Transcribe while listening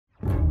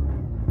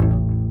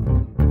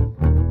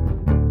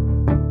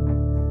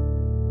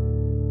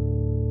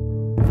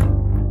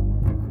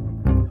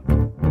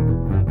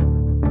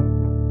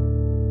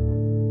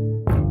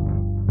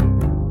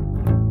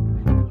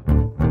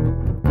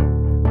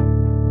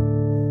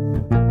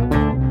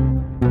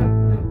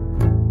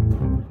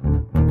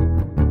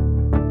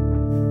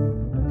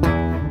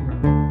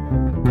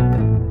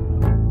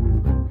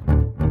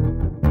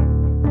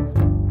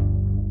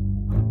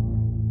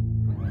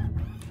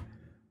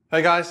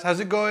Hey guys, how's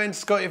it going?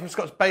 Scott here from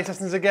Scott's Bass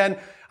Lessons again,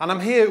 and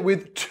I'm here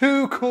with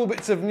two cool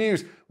bits of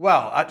news.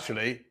 Well,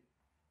 actually,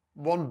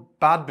 one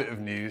bad bit of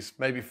news,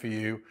 maybe for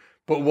you,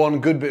 but one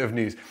good bit of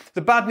news.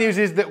 The bad news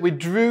is that we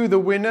drew the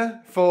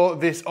winner for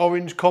this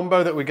orange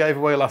combo that we gave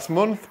away last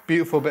month.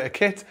 Beautiful bit of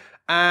kit,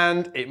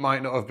 and it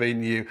might not have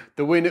been you.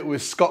 The winner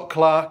was Scott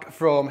Clark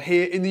from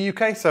here in the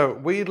UK, so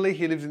weirdly,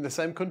 he lives in the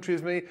same country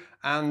as me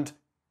and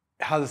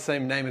has the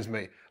same name as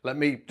me. Let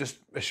me just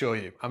assure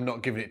you, I'm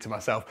not giving it to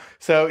myself.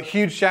 So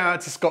huge shout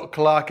out to Scott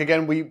Clark.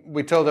 Again,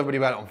 we told everybody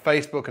about it on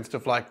Facebook and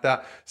stuff like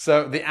that.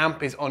 So the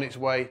amp is on its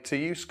way to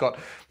you, Scott.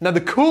 Now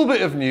the cool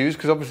bit of news,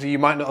 because obviously you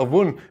might not have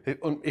won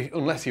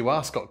unless you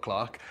are Scott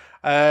Clark.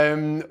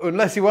 The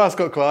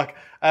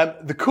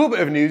cool bit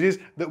of news is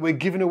that we're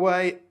giving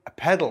away a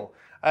pedal.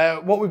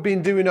 What we've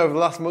been doing over the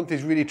last month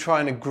is really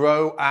trying to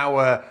grow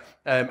our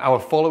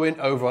following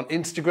over on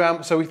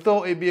Instagram. So we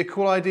thought it'd be a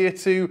cool idea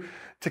to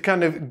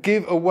kind of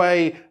give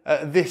away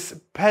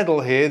this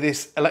pedal here,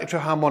 this Electro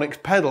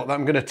Harmonix pedal that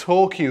I'm going to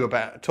talk you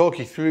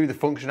through the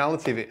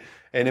functionality of it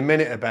in a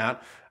minute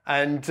about,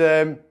 and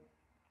to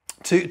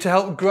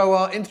help grow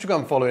our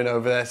Instagram following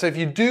over there. So if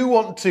you do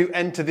want to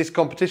enter this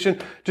competition,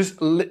 just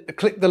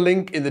click the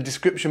link in the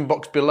description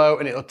box below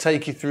and it'll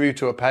take you through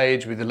to a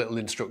page with the little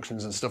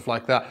instructions and stuff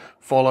like that.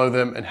 Follow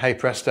them and hey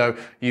presto,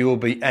 you will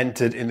be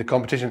entered in the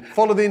competition.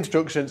 Follow the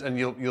instructions and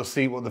you'll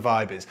see what the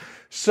vibe is.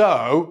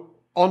 So,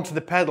 onto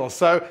the pedal.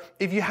 So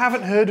if you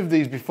haven't heard of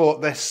these before,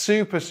 they're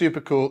super,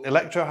 super cool.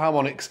 Electro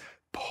Harmonix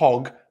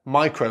POG,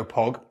 micro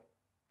POG.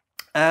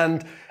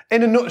 And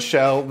in a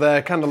nutshell,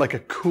 they're kind of like a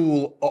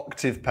cool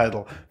octave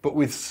pedal, but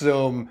with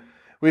some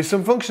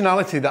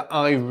functionality that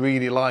I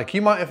really like.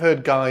 You might have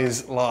heard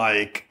guys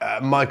like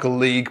Michael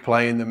League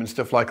playing them and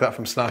stuff like that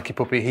from Snarky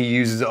Puppy. He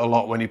uses it a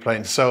lot when he's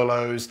playing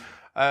solos.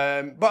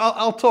 But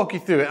I'll talk you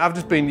through it. I've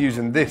just been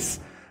using this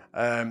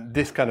kind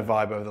of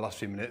vibe over the last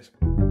few minutes.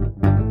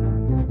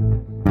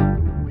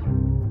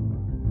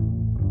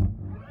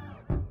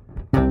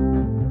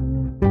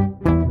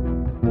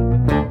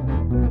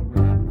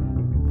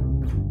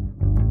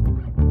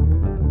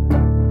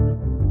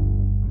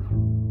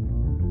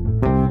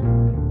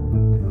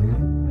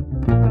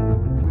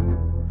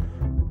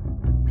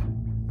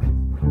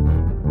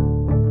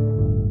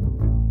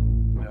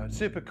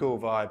 Super cool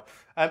vibe.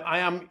 I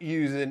am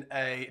using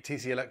a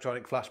TC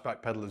Electronic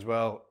flashback pedal as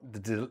well,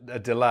 a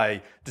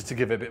delay, just to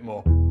give it a bit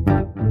more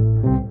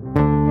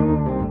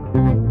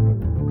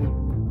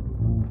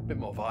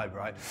vibe,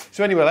 right?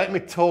 So anyway, let me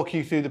talk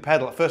you through the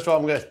pedal. First of all,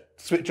 I'm going to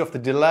switch off the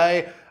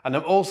delay, and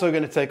I'm also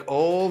going to take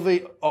all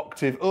the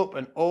octave up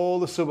and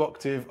all the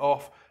sub-octave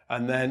off,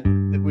 and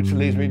then, which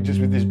leaves me just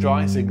with this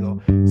dry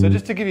signal. So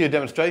just to give you a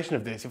demonstration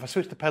of this, if I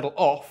switch the pedal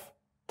off,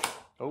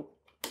 oh,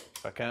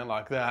 if I can,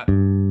 like that,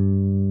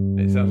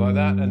 it sounds like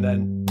that, and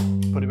then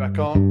put it back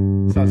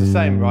on. Sounds the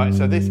same, right?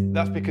 So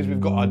that's because we've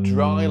got our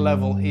dry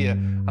level here.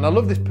 And I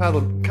love this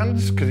pedal, kind of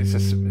just because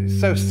it's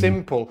so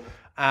simple,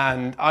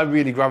 and I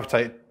really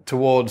gravitate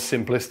towards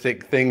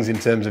simplistic things in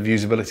terms of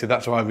usability.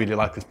 That's why I really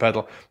like this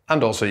pedal.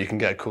 And also you can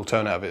get a cool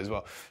tone out of it as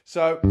well.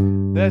 So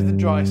there's the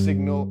dry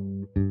signal,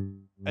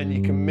 and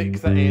you can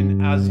mix that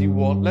in as you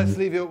want. Let's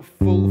leave it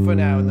full for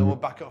now, and then we'll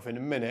back off in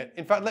a minute.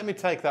 In fact, let me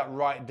take that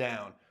right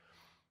down.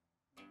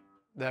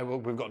 There,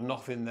 we've got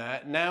nothing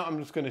there. Now I'm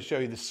just going to show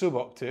you the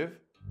sub-octave.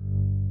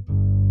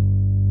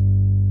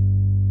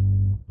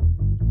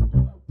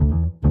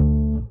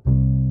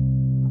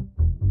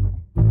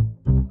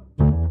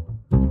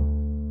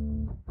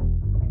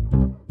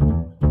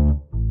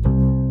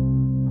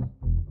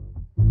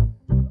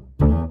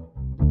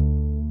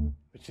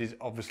 Which is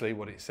obviously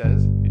what it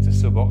says. It's a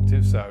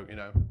sub-octave, so, you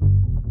know.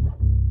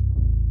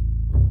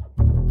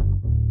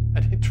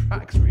 And it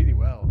tracks really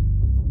well.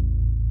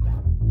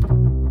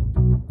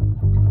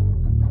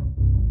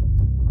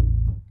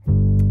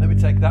 Let me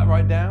take that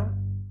right down,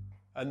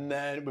 and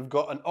then we've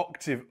got an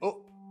octave up,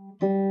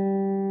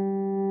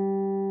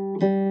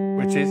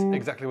 which is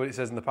exactly what it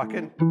says in the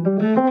packet.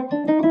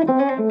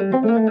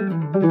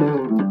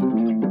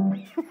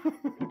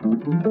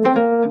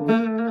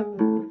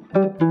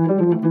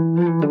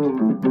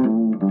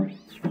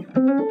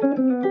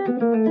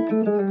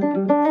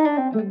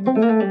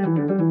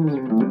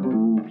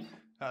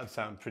 That would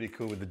sound pretty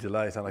cool with the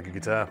delay, sound like a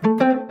guitar.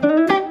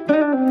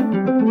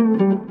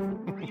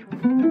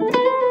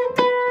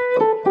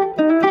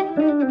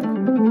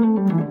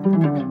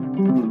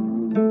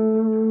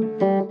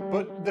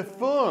 But the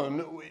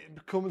fun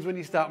comes when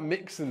you start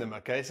mixing them,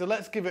 okay? So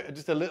let's give it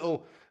just a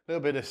little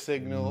bit of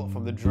signal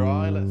from the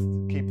dry. Let's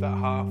keep that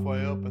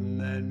halfway up, and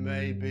then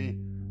maybe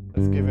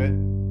let's give it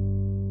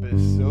a bit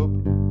of sub.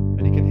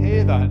 And you can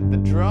hear that the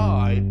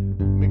dry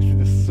mixed with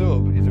the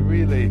sub is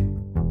really...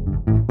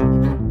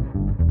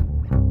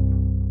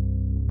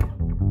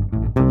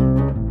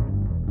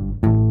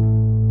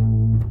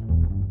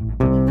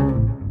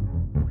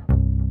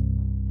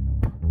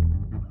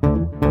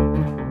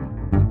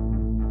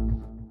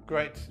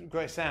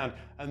 Great sound.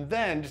 And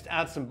then just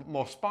add some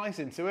more spice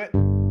into it. We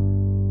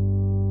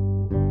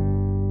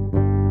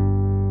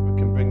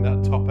can bring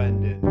that top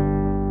end in.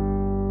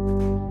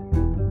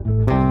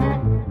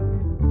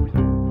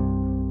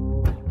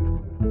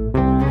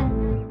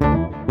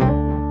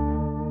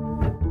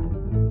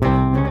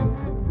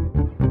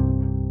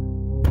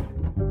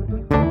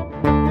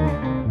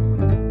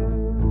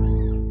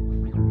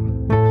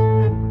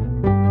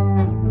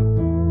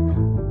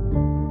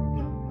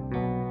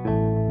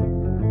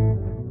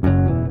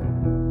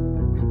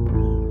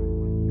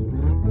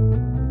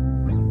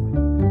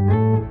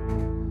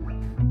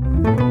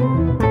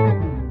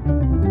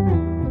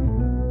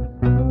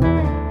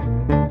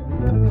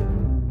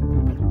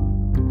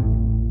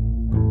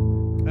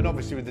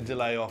 obviously with the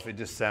delay off, it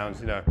just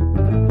sounds, you know,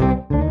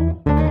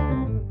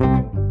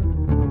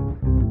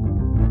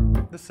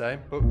 the same,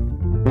 but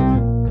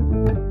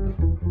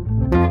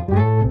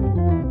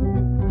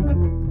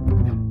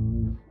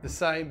the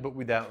same, but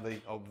without the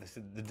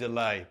obviously the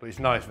delay. But it's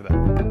nice for that,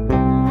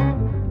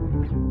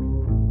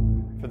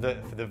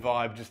 for the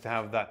vibe, just to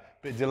have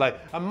that bit of delay.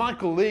 And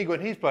Michael League,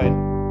 when he's playing,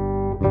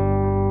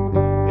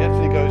 he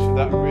actually goes for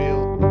that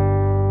real.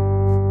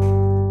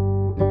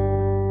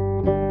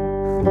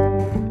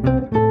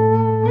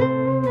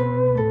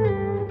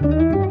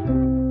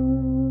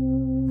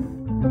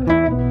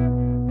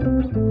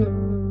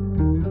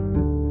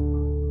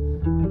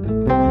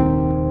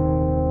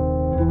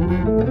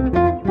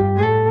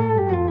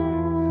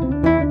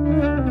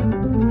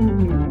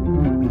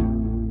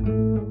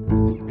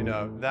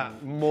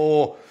 That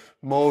more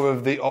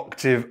of the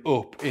octave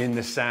up in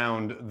the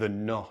sound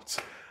than not.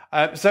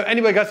 So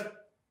anyway, guys,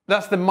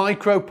 that's the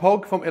micro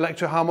pog from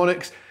Electro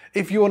Harmonix.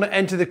 If you want to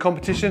enter the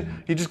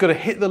competition, you just got to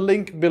hit the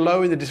link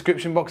below in the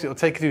description box. It'll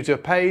take you through to a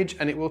page,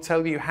 and it will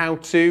tell you how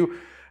to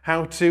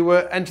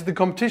enter the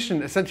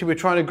competition. Essentially, we're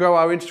trying to grow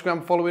our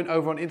Instagram following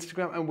over on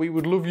Instagram, and we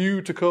would love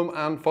you to come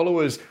and follow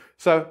us.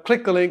 So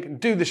click the link,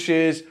 do the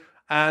shares,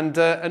 and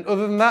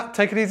other than that,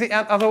 take it easy.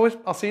 And as always,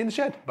 I'll see you in the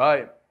shed.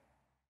 Bye.